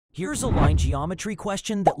Here's a line geometry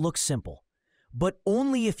question that looks simple, but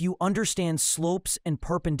only if you understand slopes and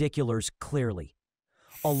perpendiculars clearly.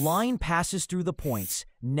 A line passes through the points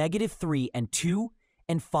 -3 and 2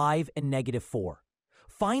 and 5 and -4.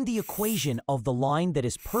 Find the equation of the line that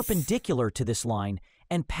is perpendicular to this line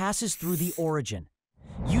and passes through the origin.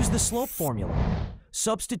 Use the slope formula.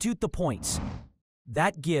 Substitute the points.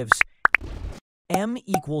 That gives m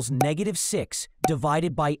equals -6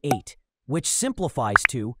 divided by 8, which simplifies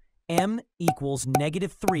to m equals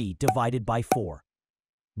 -3 divided by 4.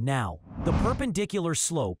 Now, the perpendicular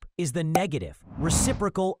slope is the negative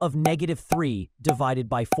reciprocal of -3 divided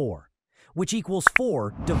by 4, which equals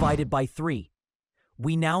 4 divided by 3.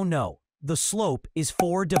 We now know the slope is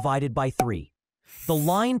 4 divided by 3. The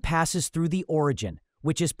line passes through the origin,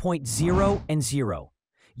 which is point 0 and 0.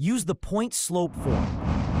 Use the point slope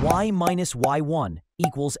form. Y minus y1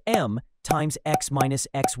 equals m times x minus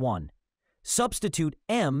x1. Substitute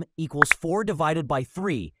m equals 4 divided by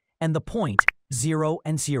 3 and the point 0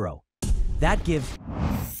 and 0. That gives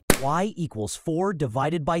y equals 4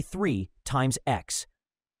 divided by 3 times x.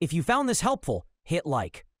 If you found this helpful, hit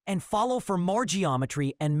like and follow for more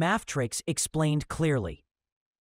geometry and math tricks explained clearly.